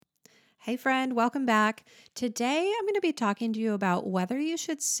Hey, friend, welcome back. Today, I'm going to be talking to you about whether you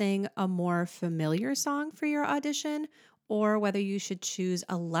should sing a more familiar song for your audition or whether you should choose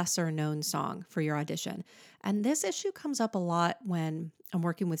a lesser known song for your audition. And this issue comes up a lot when I'm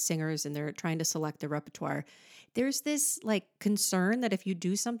working with singers and they're trying to select their repertoire. There's this concern that if you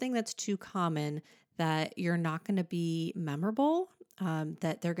do something that's too common, that you're not going to be memorable,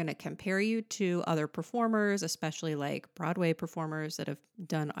 that they're going to compare you to other performers, especially like Broadway performers that have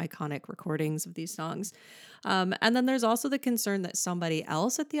done iconic recordings of these songs. And then there's also the concern that somebody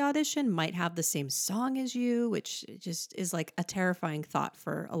else at the audition might have the same song as you, which just is like a terrifying thought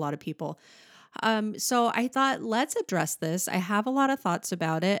for a lot of people. So I thought, let's address this. I have a lot of thoughts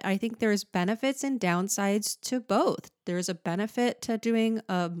about it. I think there's benefits and downsides to both. There's a benefit to doing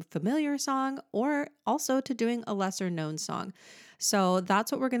a familiar song or also to doing a lesser known song. So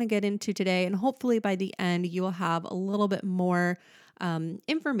that's what we're going to get into today. And hopefully by the end, you will have a little bit more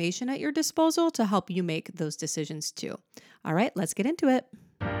information at your disposal to help you make those decisions too. All right, let's get into it.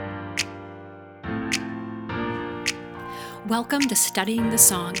 Welcome to Studying the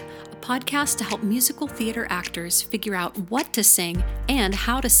Song, a podcast to help musical theater actors figure out what to sing and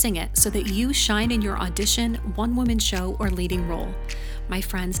how to sing it so that you shine in your audition, one-woman show, or leading role. My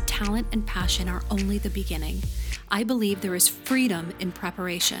friends, talent and passion are only the beginning. I believe there is freedom in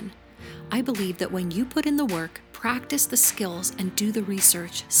preparation. I believe that when you put in the work, practice the skills, and do the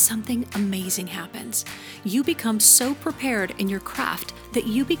research, something amazing happens. You become so prepared in your craft that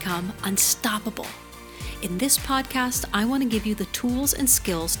you become unstoppable. In this podcast, I want to give you the tools and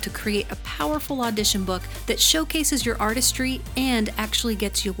skills to create a powerful audition book that showcases your artistry and actually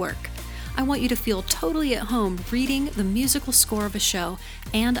gets you work. I want you to feel totally at home reading the musical score of a show,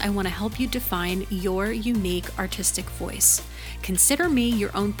 and I want to help you define your unique artistic voice. Consider me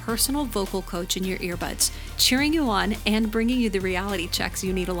your own personal vocal coach in your earbuds, cheering you on and bringing you the reality checks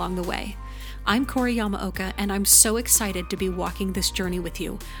you need along the way. I'm Corey Yamaoka, and I'm so excited to be walking this journey with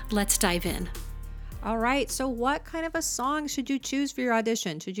you. Let's dive in. All right. So, what kind of a song should you choose for your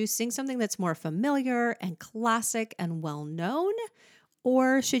audition? Should you sing something that's more familiar and classic and well known?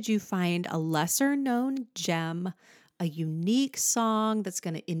 Or should you find a lesser known gem, a unique song that's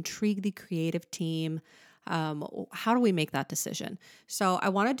going to intrigue the creative team? How do we make that decision? So, I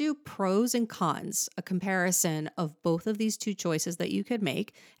want to do pros and cons, a comparison of both of these two choices that you could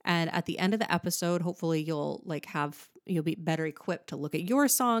make. And at the end of the episode, hopefully you'll be better equipped to look at your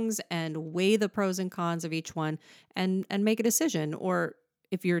songs and weigh the pros and cons of each one and make a decision, or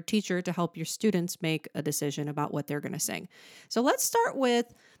if you're a teacher, to help your students make a decision about what they're going to sing. So let's start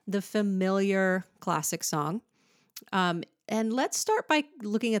with the familiar classic song. And let's start by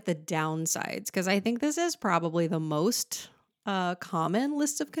looking at the downsides, because I think this is probably the most common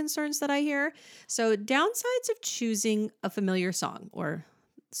list of concerns that I hear. So downsides of choosing a familiar song, or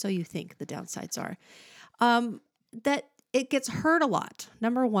so you think the downsides are. That it gets heard a lot.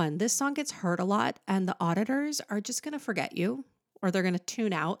 Number one, this song gets heard a lot, and the auditors are just going to forget you, or they're going to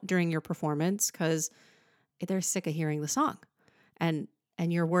tune out during your performance because they're sick of hearing the song. And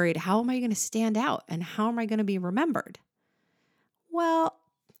you're worried, how am I going to stand out and how am I going to be remembered? Well,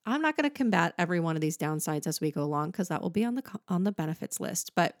 I'm not going to combat every one of these downsides as we go along because that will be on the benefits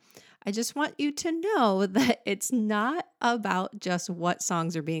list. But I just want you to know that it's not about just what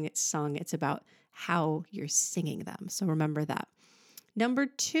songs are being sung. It's about how you're singing them. So remember that. Number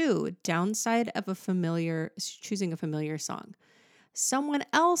two, downside of choosing a familiar song. Someone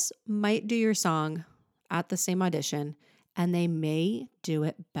else might do your song at the same audition and they may do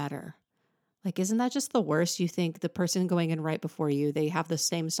it better. Isn't that just the worst? You think the person going in right before you, they have the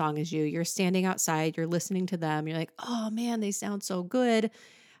same song as you. You're standing outside, you're listening to them. You're like, oh man, they sound so good.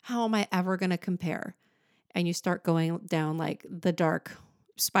 How am I ever going to compare? And you start going down the dark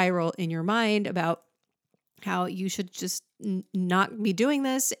spiral in your mind about how you should just not be doing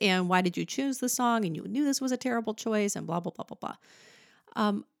this. And why did you choose the song? And you knew this was a terrible choice and blah, blah, blah, blah,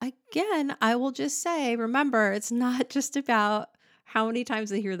 blah. Again, I will just say, remember, it's not just about how many times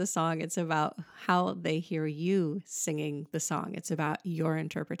they hear the song. It's about how they hear you singing the song. It's about your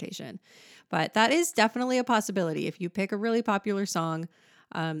interpretation. But that is definitely a possibility. If you pick a really popular song,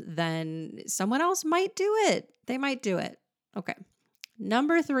 then someone else might do it. They might do it. Okay.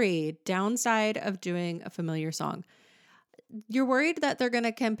 Number three, downside of doing a familiar song. You're worried that they're going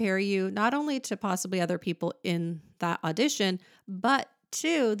to compare you not only to possibly other people in that audition, but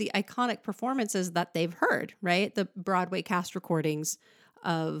to the iconic performances that they've heard, right? The Broadway cast recordings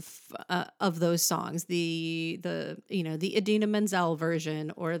of those songs, the Idina Menzel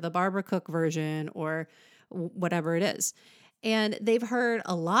version or the Barbara Cook version or whatever it is. And they've heard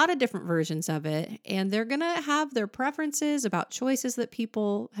a lot of different versions of it, and they're going to have their preferences about choices that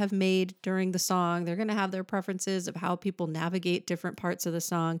people have made during the song. They're going to have their preferences of how people navigate different parts of the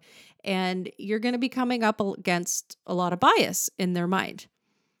song, and you're going to be coming up against a lot of bias in their mind.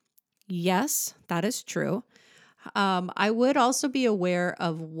 Yes, that is true. I would also be aware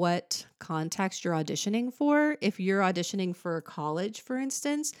of what context you're auditioning for. If you're auditioning for college, for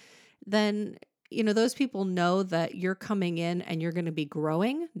instance, then those people know that you're coming in and you're going to be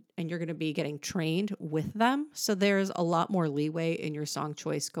growing and you're going to be getting trained with them. So there's a lot more leeway in your song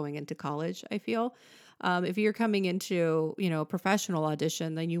choice going into college, I feel. If you're coming into, a professional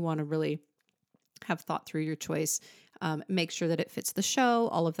audition, then you want to really have thought through your choice, make sure that it fits the show,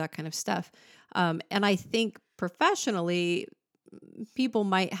 all of that kind of stuff. And I think professionally, people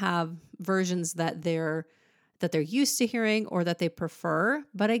might have versions that they're used to hearing or that they prefer.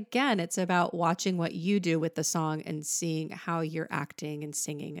 But again, it's about watching what you do with the song and seeing how you're acting and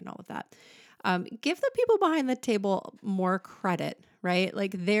singing and all of that. Give the people behind the table more credit, right?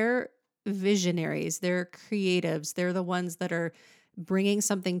 Like they're visionaries, they're creatives, they're the ones that are bringing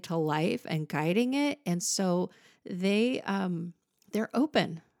something to life and guiding it. And so they're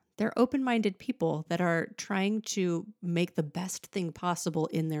open. They're open-minded people that are trying to make the best thing possible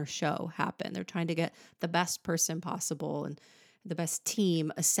in their show happen. They're trying to get the best person possible and the best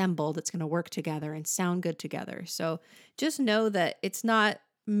team assembled that's going to work together and sound good together. So just know that it's not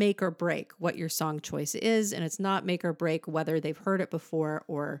make or break what your song choice is, and it's not make or break whether they've heard it before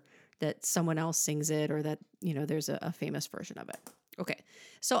or that someone else sings it or that, there's a famous version of it. Okay,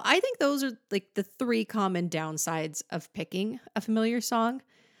 so I think those are like the 3 common downsides of picking a familiar song.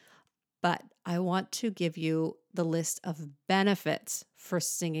 But I want to give you the list of benefits for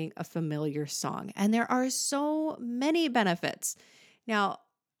singing a familiar song. And there are so many benefits. Now,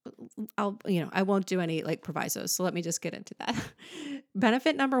 I won't do any like provisos. So let me just get into that.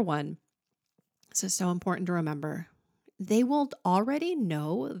 Benefit number 1. This is so important to remember. They will already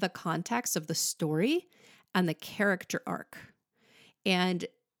know the context of the story and the character arc. And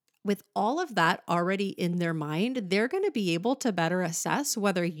with all of that already in their mind, they're going to be able to better assess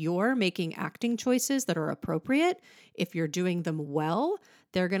whether you're making acting choices that are appropriate. If you're doing them well,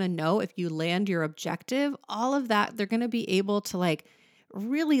 they're going to know if you land your objective, all of that. They're going to be able to like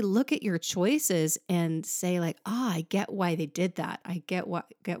really look at your choices and say like, I get why they did that. I get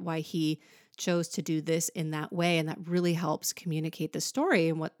why he chose to do this in that way. And that really helps communicate the story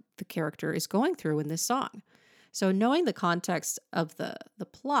and what the character is going through in this song. So knowing the context of the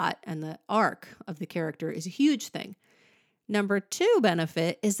plot and the arc of the character is a huge thing. Number 2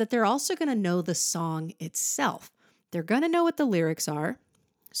 benefit is that they're also going to know the song itself. They're going to know what the lyrics are.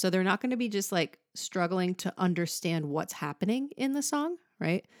 So they're not going to be just like struggling to understand what's happening in the song,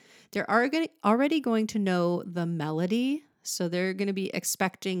 right? They're already going to know the melody. So they're going to be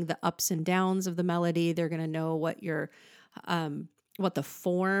expecting the ups and downs of the melody. They're going to know what what the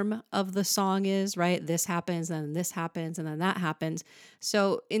form of the song is, right? This happens, then this happens, and then that happens.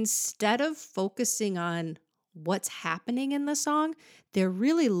 So instead of focusing on what's happening in the song, they're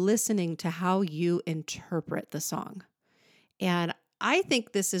really listening to how you interpret the song. And I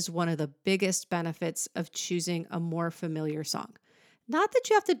think this is one of the biggest benefits of choosing a more familiar song. Not that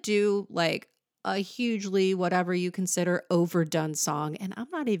you have to do like a hugely whatever you consider overdone song. And I'm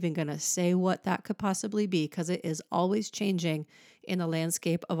not even going to say what that could possibly be because it is always changing in the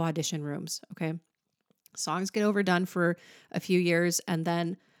landscape of audition rooms. Okay. Songs get overdone for a few years and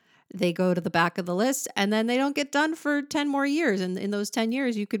then they go to the back of the list and then they don't get done for 10 more years. And in those 10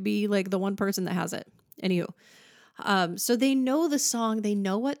 years, you could be like the one person that has it. Anywho. So they know the song, they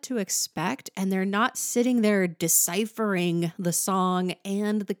know what to expect, and they're not sitting there deciphering the song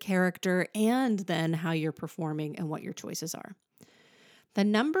and the character and then how you're performing and what your choices are. The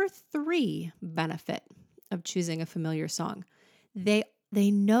number 3 benefit of choosing a familiar song, they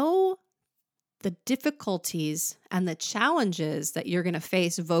know the difficulties and the challenges that you're going to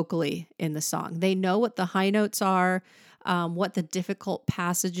face vocally in the song. They know what the high notes are, what the difficult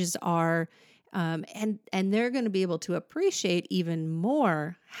passages are, and they're going to be able to appreciate even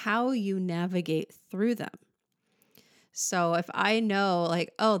more how you navigate through them. So if I know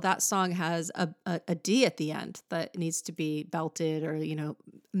like, oh, that song has a D at the end that needs to be belted or,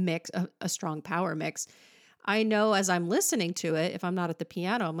 mix a strong power mix, I know as I'm listening to it, if I'm not at the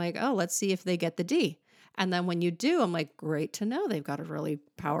piano, I'm like, oh, let's see if they get the D. And then when you do, I'm like, great to know they've got a really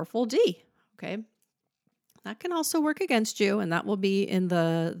powerful D. Okay. That can also work against you. And that will be in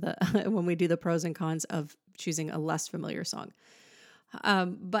the when we do the pros and cons of choosing a less familiar song.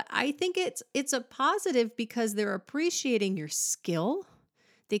 But I think it's a positive because they're appreciating your skill.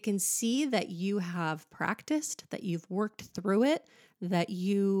 They can see that you have practiced, that you've worked through it, that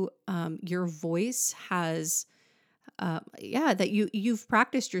your voice has, that you've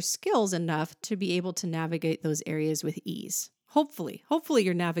practiced your skills enough to be able to navigate those areas with ease. Hopefully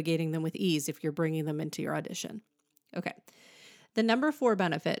you're navigating them with ease if you're bringing them into your audition. Okay. The number 4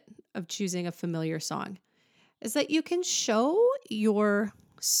 benefit of choosing a familiar song is that you can show your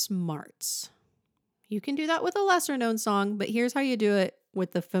smarts. You can do that with a lesser known song, but here's how you do it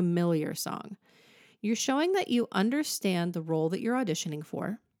with the familiar song. You're showing that you understand the role that you're auditioning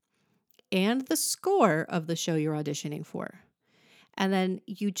for and the score of the show you're auditioning for. And then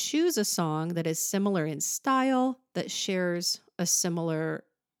you choose a song that is similar in style, that shares a similar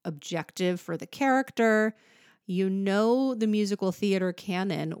objective for the character. You know the musical theater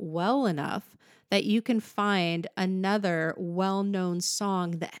canon well enough that you can find another well-known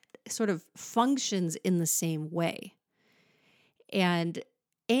song that sort of functions in the same way and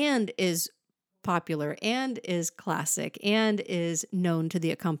is popular and is classic and is known to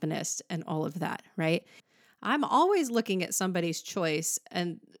the accompanist and all of that, right? I'm always looking at somebody's choice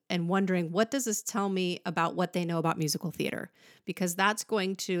and wondering, what does this tell me about what they know about musical theater? Because that's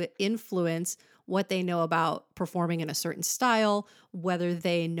going to influence what they know about performing in a certain style, whether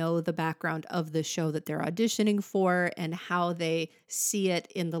they know the background of the show that they're auditioning for, and how they see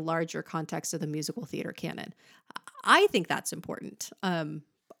it in the larger context of the musical theater canon. I think that's important.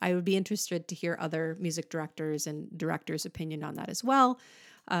 I would be interested to hear other music directors and directors' opinion on that as well.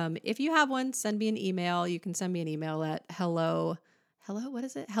 If you have one, send me an email. You can send me an email at hello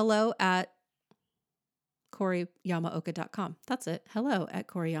at koriyamaoka.com. That's it. Hello at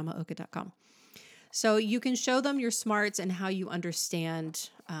koriyamaoka.com. So you can show them your smarts and how you understand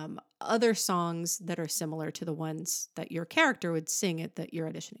other songs that are similar to the ones that your character would sing it that you're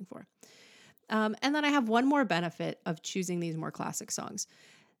auditioning for. And then I have one more benefit of choosing these more classic songs.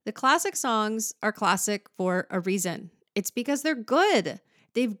 The classic songs are classic for a reason. It's because they're good.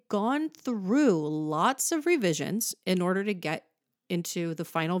 They've gone through lots of revisions in order to get into the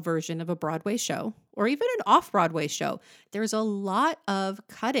final version of a Broadway show or even an off-Broadway show. There's a lot of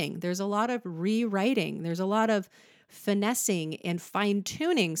cutting. There's a lot of rewriting. There's a lot of finessing and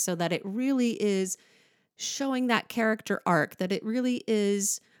fine-tuning so that it really is showing that character arc, that it really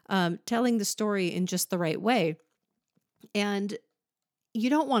is telling the story in just the right way. And you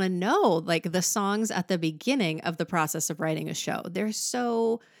don't want to know like the songs at the beginning of the process of writing a show. They're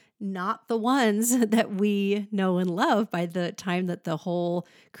so not the ones that we know and love by the time that the whole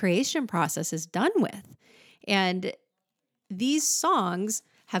creation process is done with. And these songs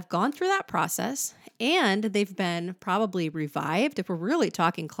have gone through that process and they've been probably revived. If we're really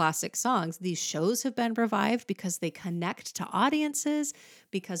talking classic songs, these shows have been revived because they connect to audiences,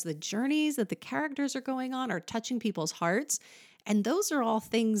 because the journeys that the characters are going on are touching people's hearts. And those are all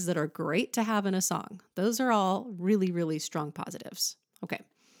things that are great to have in a song. Those are all really, really strong positives. Okay,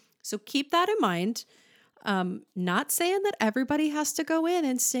 so keep that in mind. Not saying that everybody has to go in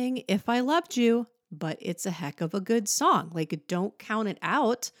and sing If I Loved You, but it's a heck of a good song. Like, don't count it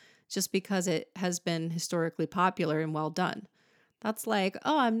out just because it has been historically popular and well done. That's like,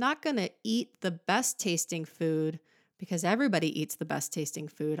 oh, I'm not going to eat the best tasting food because everybody eats the best tasting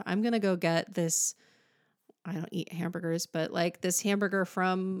food. I'm going to go get this, I don't eat hamburgers, but like this hamburger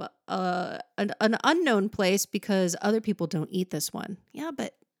from an unknown place because other people don't eat this one. Yeah,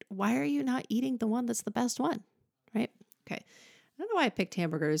 but why are you not eating the one that's the best one, right? Okay. I don't know why I picked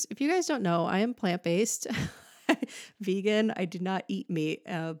hamburgers. If you guys don't know, I am plant-based, vegan. I do not eat meat,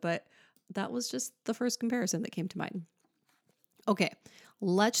 but that was just the first comparison that came to mind. Okay,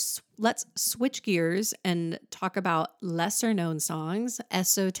 let's switch gears and talk about lesser known songs,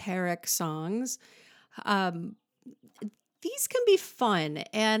 esoteric songs. These can be fun.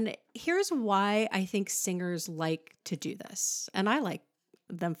 And here's why I think singers like to do this. And I like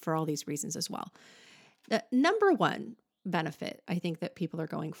them for all these reasons as well. The number one benefit I think that people are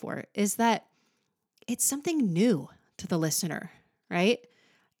going for is that it's something new to the listener, right?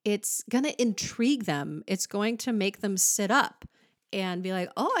 It's going to intrigue them. It's going to make them sit up and be like,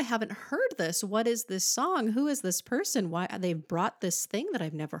 oh, I haven't heard this. What is this song? Who is this person? Why they brought this thing that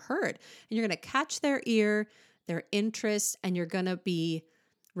I've never heard? And you're going to catch their ear, their interest, and you're going to be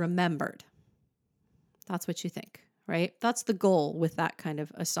remembered. That's what you think, right? That's the goal with that kind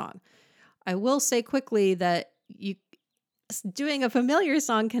of a song. I will say quickly that doing a familiar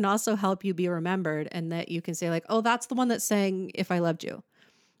song can also help you be remembered, and that you can say like, oh, that's the one that sang If I Loved You.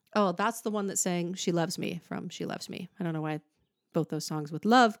 Oh, that's the one that sang She Loves Me from She Loves Me. I don't know why both those songs with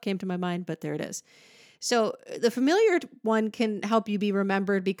love came to my mind, but there it is. So the familiar one can help you be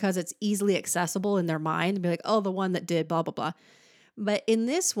remembered because it's easily accessible in their mind. Be like, oh, the one that did blah, blah, blah. But in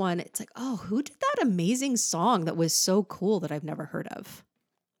this one, it's like, oh, who did that amazing song that was so cool that I've never heard of?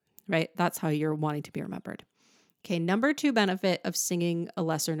 Right? That's how you're wanting to be remembered. Okay, number 2 benefit of singing a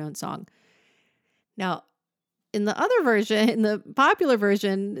lesser known song. Now, in the other version, in the popular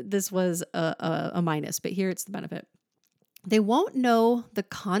version, this was a minus, but here it's the benefit. They won't know the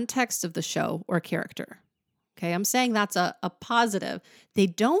context of the show or character. Okay, I'm saying that's a positive. They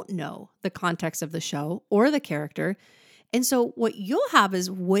don't know the context of the show or the character. And so what you'll have is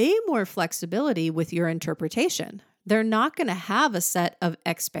way more flexibility with your interpretation. They're not going to have a set of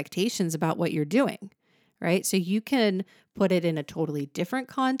expectations about what you're doing, right? So you can put it in a totally different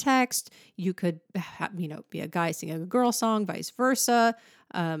context. You could, be a guy singing a girl song, vice versa.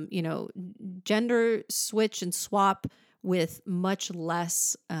 Gender switch and swap with much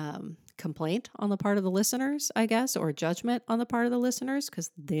less complaint on the part of the listeners, I guess, or judgment on the part of the listeners because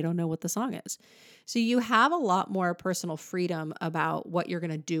they don't know what the song is. So you have a lot more personal freedom about what you're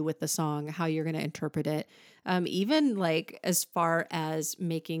going to do with the song, how you're going to interpret it, even like as far as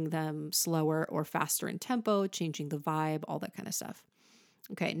making them slower or faster in tempo, changing the vibe, all that kind of stuff.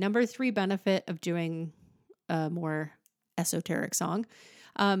 Okay, number 3 benefit of doing a more esoteric song.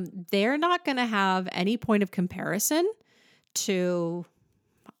 They're not going to have any point of comparison to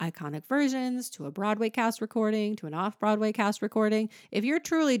iconic versions, to a Broadway cast recording, to an off-Broadway cast recording. If you're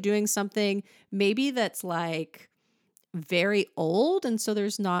truly doing something maybe that's like very old, and so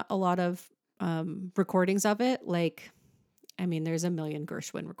there's not a lot of recordings of it, there's a million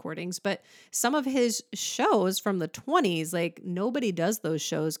Gershwin recordings, but some of his shows from the 20s, like nobody does those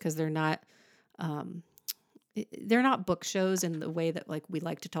shows because they're not book shows in the way that like we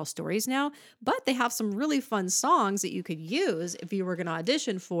like to tell stories now, but they have some really fun songs that you could use if you were going to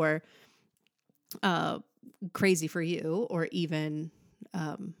audition for Crazy for You, or even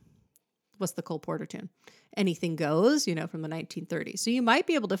what's the Cole Porter tune? Anything Goes, from the 1930s. So you might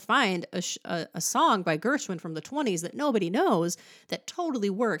be able to find a song by Gershwin from the 20s that nobody knows that totally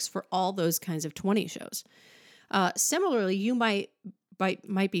works for all those kinds of 20 shows. Similarly, you might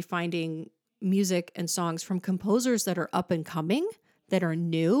be finding music and songs from composers that are up and coming, that are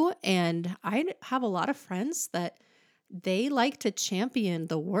new. And I have a lot of friends that they like to champion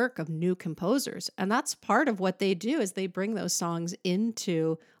the work of new composers. And that's part of what they do, is they bring those songs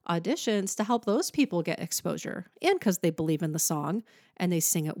into auditions to help those people get exposure, and because they believe in the song and they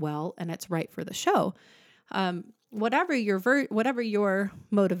sing it well and it's right for the show. Whatever your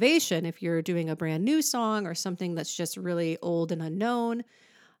motivation, if you're doing a brand new song or something that's just really old and unknown,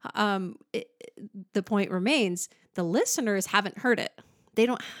 the point remains, the listeners haven't heard it. They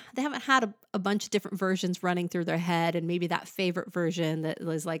haven't had a bunch of different versions running through their head, and maybe that favorite version that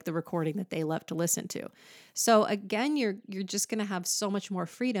was like the recording that they love to listen to. So again, you're just going to have so much more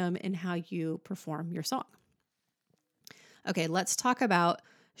freedom in how you perform your song. Okay, let's talk about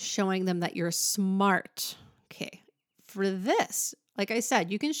showing them that you're smart. Okay, for this, like I said,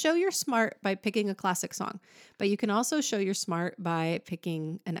 you can show you're smart by picking a classic song, but you can also show you're smart by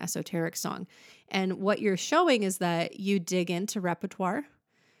picking an esoteric song. And what you're showing is that you dig into repertoire.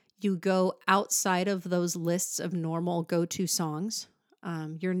 You go outside of those lists of normal go-to songs.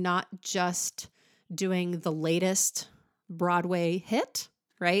 You're not just doing the latest Broadway hit,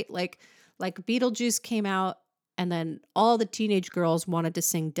 right? Like Beetlejuice came out and then all the teenage girls wanted to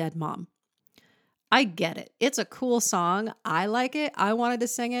sing Dead Mom. I get it. It's a cool song. I like it. I wanted to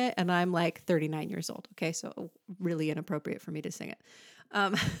sing it, and I'm like 39 years old. Okay, so really inappropriate for me to sing it.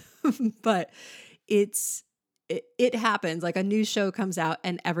 But it happens. Like a new show comes out,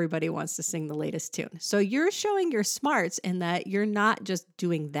 and everybody wants to sing the latest tune. So you're showing your smarts in that you're not just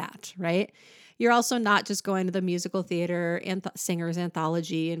doing that, right? You're also not just going to the musical theater and singers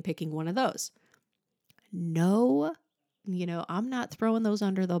anthology and picking one of those. No. I'm not throwing those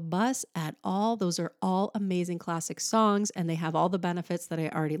under the bus at all. Those are all amazing classic songs, and they have all the benefits that I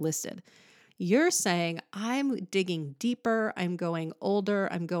already listed. You're saying, I'm digging deeper, I'm going older,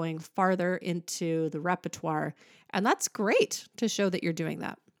 I'm going farther into the repertoire, and that's great to show that you're doing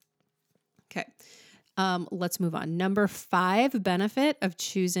that. Okay, let's move on. Number 5 benefit of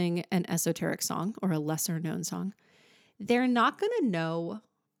choosing an esoteric song or a lesser known song. They're not going to know,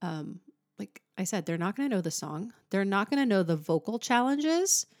 like I said, they're not going to know the song. They're not going to know the vocal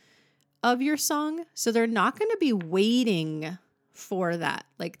challenges of your song. So they're not going to be waiting for that.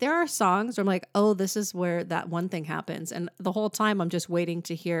 Like there are songs where I'm like, oh, this is where that one thing happens. And the whole time I'm just waiting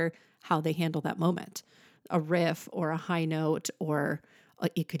to hear how they handle that moment. A riff or a high note, or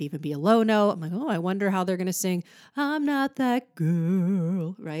it could even be a low note. I'm like, oh, I wonder how they're going to sing, I'm not that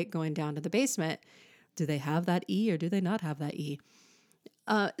girl, right? Going down to the basement. Do they have that E or do they not have that E?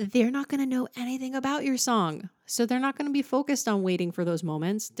 they're not going to know anything about your song. So they're not going to be focused on waiting for those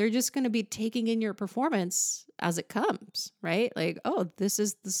moments. They're just going to be taking in your performance as it comes, right? Like, oh, this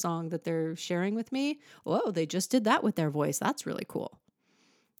is the song that they're sharing with me. Whoa, they just did that with their voice. That's really cool.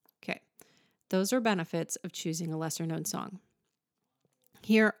 Okay. Those are benefits of choosing a lesser known song.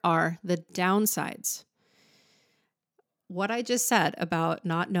 Here are the downsides. What I just said about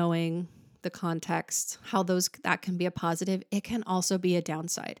not knowing the context, how that can be a positive, it can also be a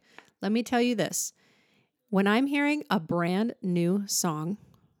downside. Let me tell you this. When I'm hearing a brand new song,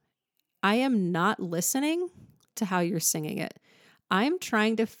 I am not listening to how you're singing it. I'm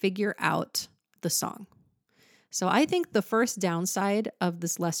trying to figure out the song. So I think the first downside of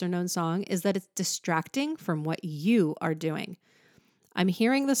this lesser known song is that it's distracting from what you are doing. I'm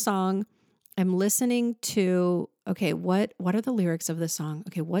hearing the song. I'm listening to, okay, what are the lyrics of this song?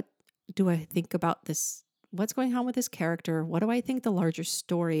 Okay, what do I think about this? What's going on with this character? What do I think the larger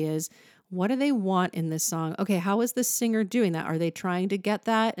story is? What do they want in this song? Okay, how is this singer doing that? Are they trying to get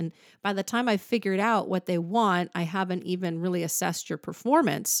that? And by the time I've figured out what they want, I haven't even really assessed your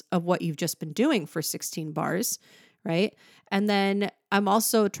performance of what you've just been doing for 16 bars, right? And then I'm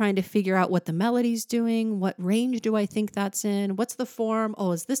also trying to figure out what the melody's doing. What range do I think that's in? What's the form?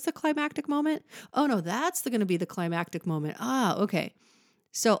 Oh, is this the climactic moment? Oh, no, that's going to be the climactic moment. Ah, okay.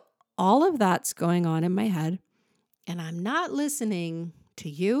 So all of that's going on in my head, and I'm not listening to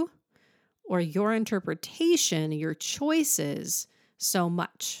you or your interpretation, your choices so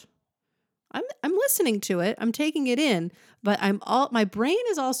much. I'm listening to it, I'm taking it in, but my brain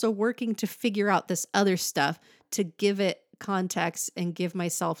is also working to figure out this other stuff to give it context and give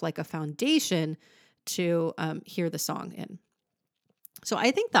myself like a foundation to hear the song in. So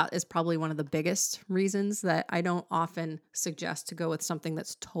I think that is probably one of the biggest reasons that I don't often suggest to go with something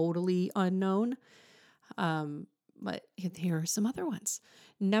that's totally unknown. But here are some other ones.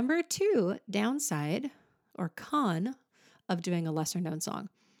 Number 2, downside or con of doing a lesser known song.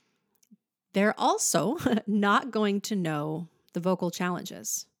 They're also not going to know the vocal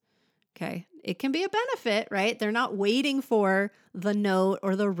challenges. Okay. It can be a benefit, right? They're not waiting for the note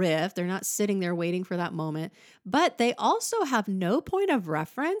or the riff. They're not sitting there waiting for that moment, but they also have no point of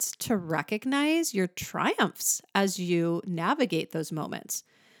reference to recognize your triumphs as you navigate those moments.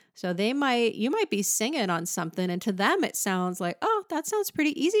 So you might be singing on something and to them it sounds like, oh, that sounds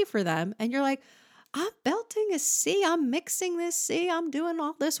pretty easy for them. And you're like, I'm belting a C, I'm mixing this C, I'm doing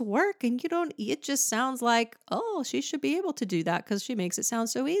all this work. And it just sounds like, oh, she should be able to do that because she makes it sound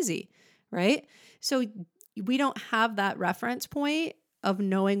so easy, right? So we don't have that reference point of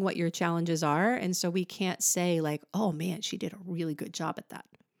knowing what your challenges are. And so we can't say like, oh man, she did a really good job at that.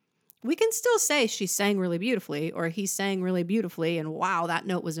 We can still say she sang really beautifully or he sang really beautifully and wow, that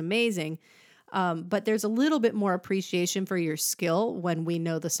note was amazing. But there's a little bit more appreciation for your skill when we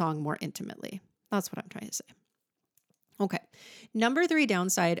know the song more intimately. That's what I'm trying to say. Okay. Number 3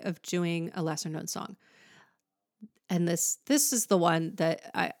 downside of doing a lesser known song. And this is the one that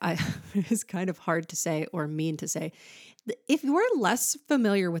I is kind of hard to say or mean to say. If you're less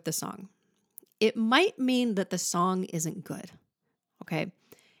familiar with the song, it might mean that the song isn't good. Okay.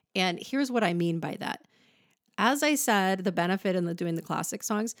 And here's what I mean by that. As I said, the benefit in doing the classic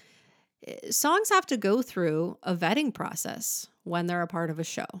songs have to go through a vetting process when they're a part of a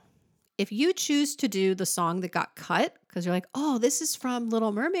show. If you choose to do the song that got cut, because you're like, oh, this is from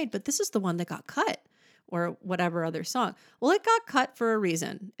Little Mermaid, but this is the one that got cut, or whatever other song. Well, it got cut for a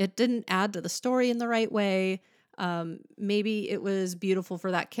reason. It didn't add to the story in the right way. Maybe it was beautiful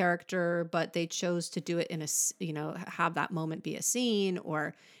for that character, but they chose to do it in have that moment be a scene,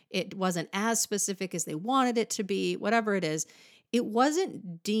 or it wasn't as specific as they wanted it to be, whatever it is. It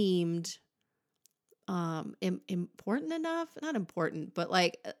wasn't deemed important enough, not important, but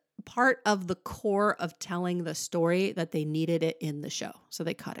like part of the core of telling the story that they needed it in the show. So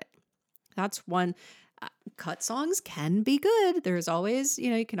they cut it. That's one. Cut songs can be good. There's always,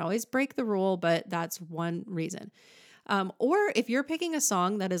 you can always break the rule, but that's one reason. Or if you're picking a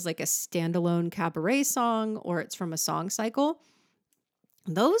song that is like a standalone cabaret song, or it's from a song cycle,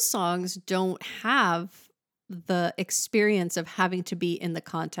 those songs don't have the experience of having to be in the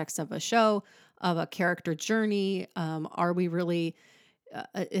context of a show, of a character journey. Are we really,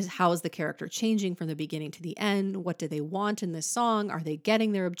 how is the character changing from the beginning to the end? What do they want in this song? Are they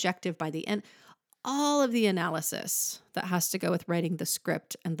getting their objective by the end? All of the analysis that has to go with writing the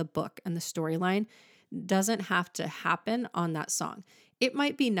script and the book and the storyline doesn't have to happen on that song. It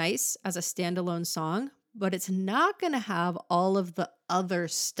might be nice as a standalone song, but it's not going to have all of the other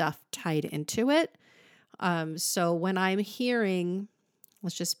stuff tied into it. So when I'm hearing,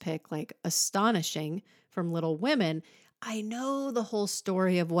 let's just pick like Astonishing from Little Women, I know the whole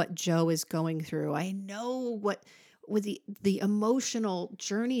story of what Joe is going through. I know what with the emotional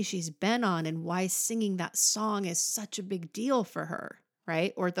journey she's been on and why singing that song is such a big deal for her,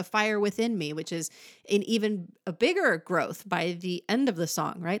 right? Or The Fire Within Me, which is an even a bigger growth by the end of the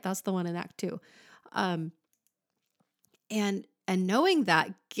song, right? That's the one in Act 2. Um, and knowing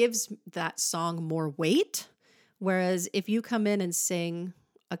that gives that song more weight. Whereas if you come in and sing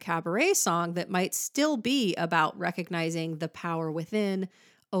a cabaret song that might still be about recognizing the power within,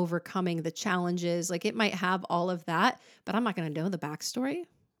 overcoming the challenges, like it might have all of that, but I'm not going to know the backstory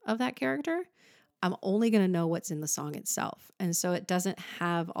of that character. I'm only going to know what's in the song itself. And so it doesn't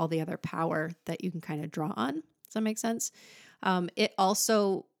have all the other power that you can kind of draw on. Does that make sense? It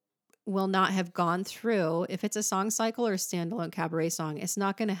also will not have gone through, if it's a song cycle or a standalone cabaret song, it's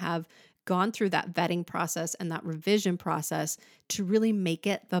not going to have gone through that vetting process and that revision process to really make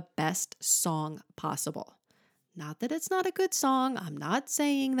it the best song possible. Not that it's not a good song. I'm not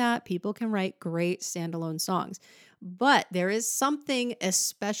saying that. People can write great standalone songs, but there is something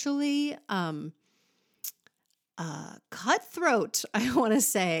especially cutthroat, I want to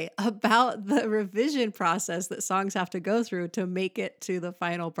say, about the revision process that songs have to go through to make it to the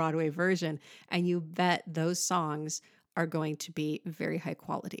final Broadway version. And you bet those songs are going to be very high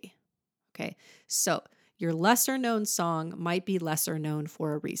quality. Okay. So your lesser known song might be lesser known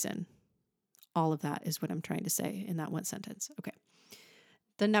for a reason. All of that is what I'm trying to say in that one sentence. Okay.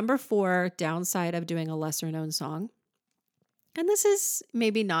 The number 4 downside of doing a lesser known song, and this is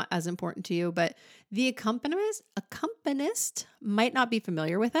maybe not as important to you, but the accompanist might not be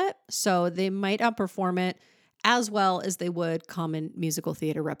familiar with it. So they might not perform it as well as they would common musical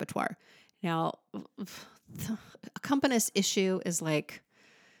theater repertoire. Now, the accompanist issue is like,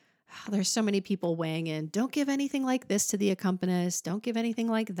 there's so many people weighing in. Don't give anything like this to the accompanist. Don't give anything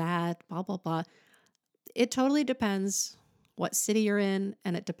like that, blah, blah, blah. It totally depends what city you're in,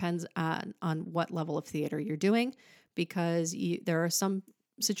 and it depends on what level of theater you're doing, because there are some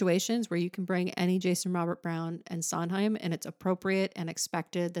situations where you can bring any Jason Robert Brown and Sondheim, and it's appropriate and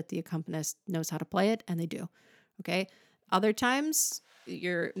expected that the accompanist knows how to play it, and they do. Okay. Other times,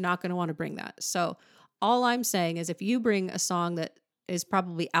 you're not going to want to bring that. So all I'm saying is if you bring a song that is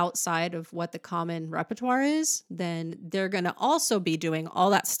probably outside of what the common repertoire is, then they're going to also be doing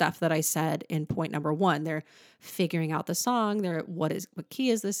all that stuff that I said in point number 1. They're figuring out the song. What key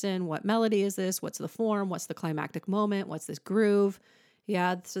is this in? What melody is this? What's the form? What's the climactic moment? What's this groove?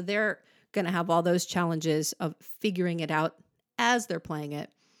 Yeah. So they're going to have all those challenges of figuring it out as they're playing it.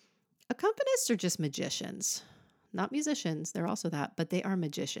 Accompanists are just magicians, not musicians. They're also that, but they are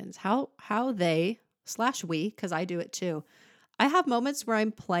magicians. How they/we, because I do it too. I have moments where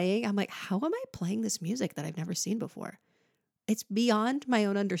I'm like, how am I playing this music that I've never seen before? It's beyond my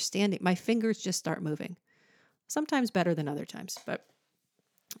own understanding. My fingers just start moving. Sometimes better than other times. But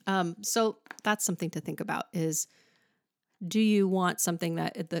so that's something to think about is, do you want something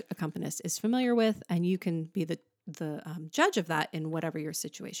that the accompanist is familiar with, and you can be the judge of that in whatever your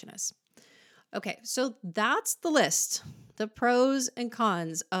situation is. Okay, so that's the list, the pros and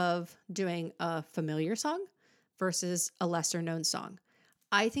cons of doing a familiar song versus a lesser known song.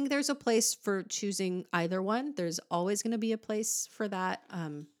 I think there's a place for choosing either one. There's always going to be a place for that.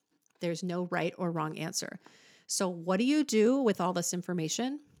 There's no right or wrong answer. So what do you do with all this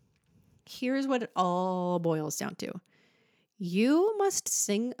information? Here's what it all boils down to. You must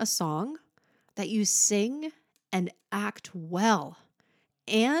sing a song that you sing and act well,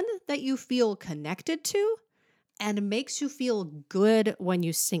 and that you feel connected to and makes you feel good when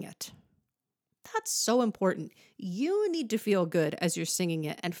you sing it. That's so important. You need to feel good as you're singing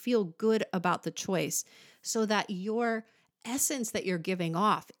it and feel good about the choice so that your essence that you're giving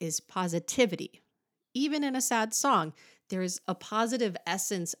off is positivity. Even in a sad song, there's a positive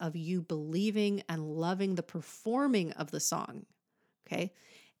essence of you believing and loving the performing of the song. Okay.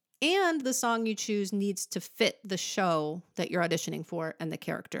 And the song you choose needs to fit the show that you're auditioning for and the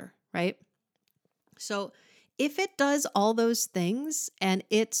character, right? So if it does all those things and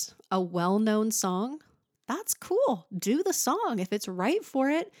it's a well-known song, that's cool. Do the song. If it's right for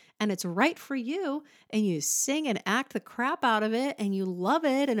it and it's right for you and you sing and act the crap out of it and you love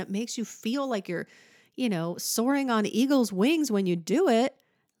it and it makes you feel like you're, soaring on eagle's wings when you do it,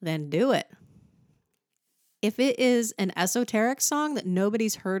 then do it. If it is an esoteric song that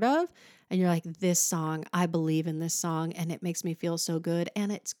nobody's heard of, and you're like, this song, I believe in this song, and it makes me feel so good,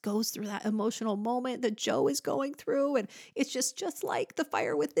 and it goes through that emotional moment that Joe is going through, and it's just like The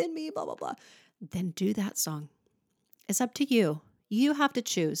Fire Within Me, blah, blah, blah, then do that song. It's up to you. You have to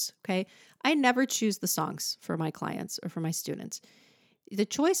choose, okay? I never choose the songs for my clients or for my students. The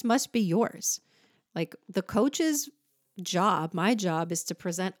choice must be yours. Like the coaches my job is to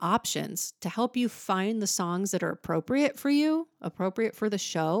present options to help you find the songs that are appropriate for you, appropriate for the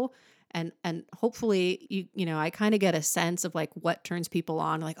show. And hopefully I kind of get a sense of like what turns people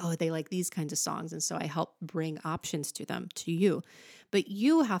on, like, oh, they like these kinds of songs. And so I help bring options to them, to you. But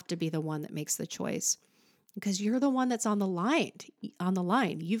you have to be the one that makes the choice because you're the one that's on the line.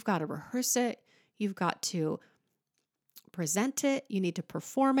 You've got to rehearse it. You've got to present it. You need to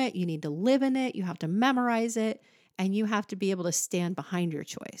perform it. You need to live in it. You have to memorize it. And you have to be able to stand behind your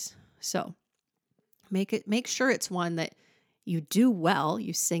choice. So make sure it's one that you do well,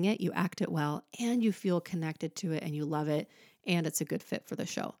 you sing it, you act it well, and you feel connected to it and you love it, and it's a good fit for the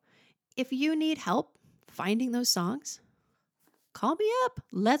show. If you need help finding those songs, call me up.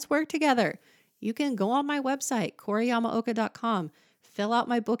 Let's work together. You can go on my website, koriyamaoka.com, fill out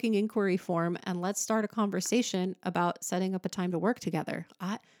my booking inquiry form, and let's start a conversation about setting up a time to work together.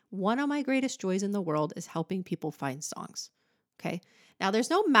 One of my greatest joys in the world is helping people find songs. Okay. Now, there's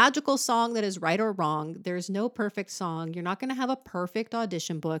no magical song that is right or wrong. There's no perfect song. You're not going to have a perfect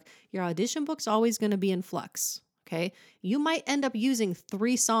audition book. Your audition book's always going to be in flux. Okay. You might end up using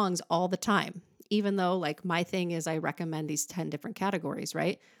 3 songs all the time, even though like my thing is I recommend these 10 different categories,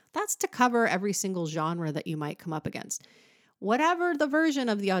 right? That's to cover every single genre that you might come up against. Whatever the version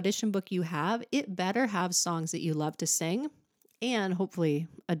of the audition book you have, it better have songs that you love to sing and hopefully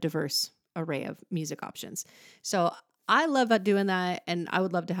a diverse array of music options. So I love doing that, and I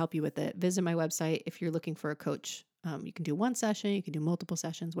would love to help you with it. Visit my website if you're looking for a coach. You can do one session, you can do multiple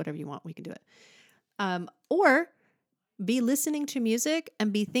sessions, whatever you want, we can do it. Or be listening to music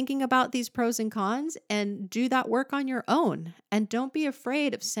and be thinking about these pros and cons and do that work on your own. And don't be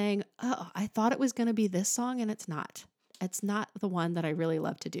afraid of saying, oh, I thought it was going to be this song and it's not. It's not the one that I really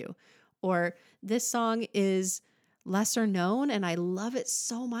love to do. Or this song is lesser known and I love it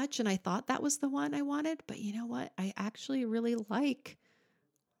so much and I thought that was the one I wanted, but you know what? I actually really like,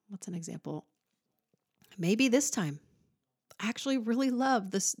 what's an example? Maybe this time. I actually really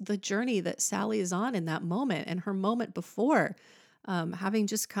love the journey that Sally is on in that moment and her moment before, having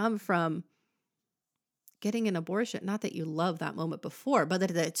just come from getting an abortion. Not that you love that moment before, but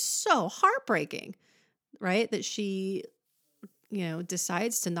that it's so heartbreaking, right? That she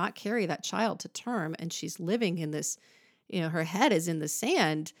decides to not carry that child to term, and she's living in this, her head is in the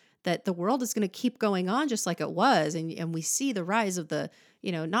sand that the world is going to keep going on just like it was. And we see the rise of the,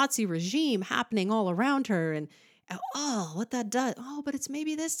 Nazi regime happening all around her, and what that does. Oh, but it's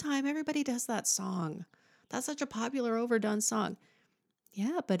maybe this time everybody does that song. That's such a popular overdone song.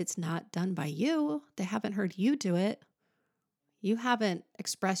 Yeah, but it's not done by you. They haven't heard you do it. You haven't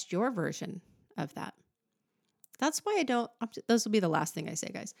expressed your version of that. That's why this will be the last thing I say,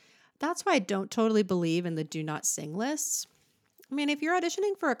 guys. That's why I don't totally believe in the do not sing lists. I mean, if you're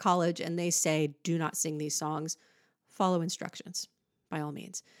auditioning for a college and they say, do not sing these songs, follow instructions by all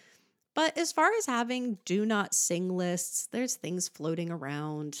means. But as far as having do not sing lists, there's things floating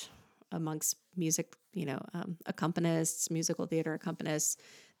around amongst music, accompanists, musical theater accompanists.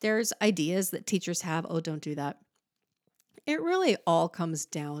 There's ideas that teachers have, oh, don't do that. It really all comes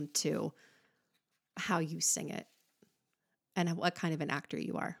down to how you sing it and what kind of an actor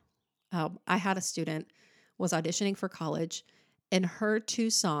you are. I had a student was auditioning for college, and her 2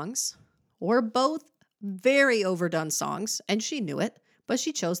 songs were both very overdone songs, and she knew it, but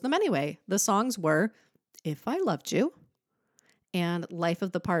she chose them anyway. The songs were If I Loved You and Life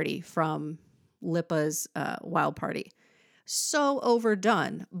of the Party from Lipa's Wild Party. So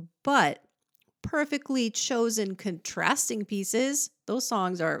overdone, but perfectly chosen contrasting pieces. Those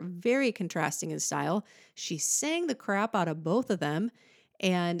songs are very contrasting in style. She sang the crap out of both of them,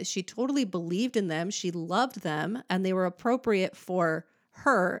 and she totally believed in them. She loved them, and they were appropriate for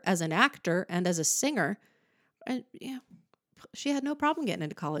her as an actor and as a singer. And she had no problem getting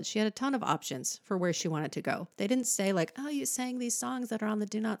into college. She had a ton of options for where she wanted to go. They didn't say like, oh, you sang these songs that are on the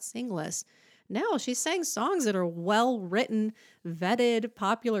do not sing list. No, she sang songs that are well-written, vetted,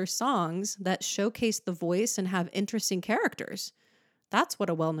 popular songs that showcase the voice and have interesting characters. That's what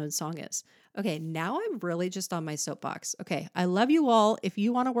a well-known song is. Okay, now I'm really just on my soapbox. Okay, I love you all. If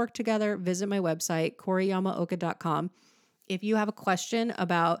you want to work together, visit my website, koriyamaoka.com. If you have a question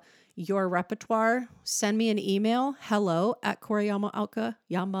about your repertoire, send me an email,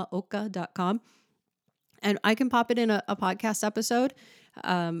 hello@koriyamaoka.com, and I can pop it in a podcast episode.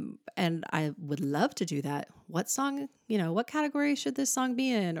 And I would love to do that. What song, what category should this song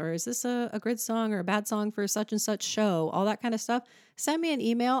be in? Or is this a good song or a bad song for such and such show? All that kind of stuff. Send me an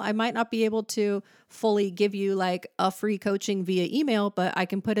email. I might not be able to fully give you like a free coaching via email, but I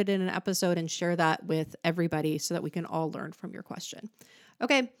can put it in an episode and share that with everybody so that we can all learn from your question.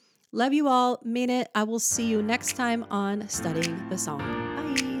 Okay. Love you all. Mean it. I will see you next time on Studying the Song.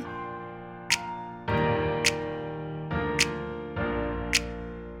 Bye.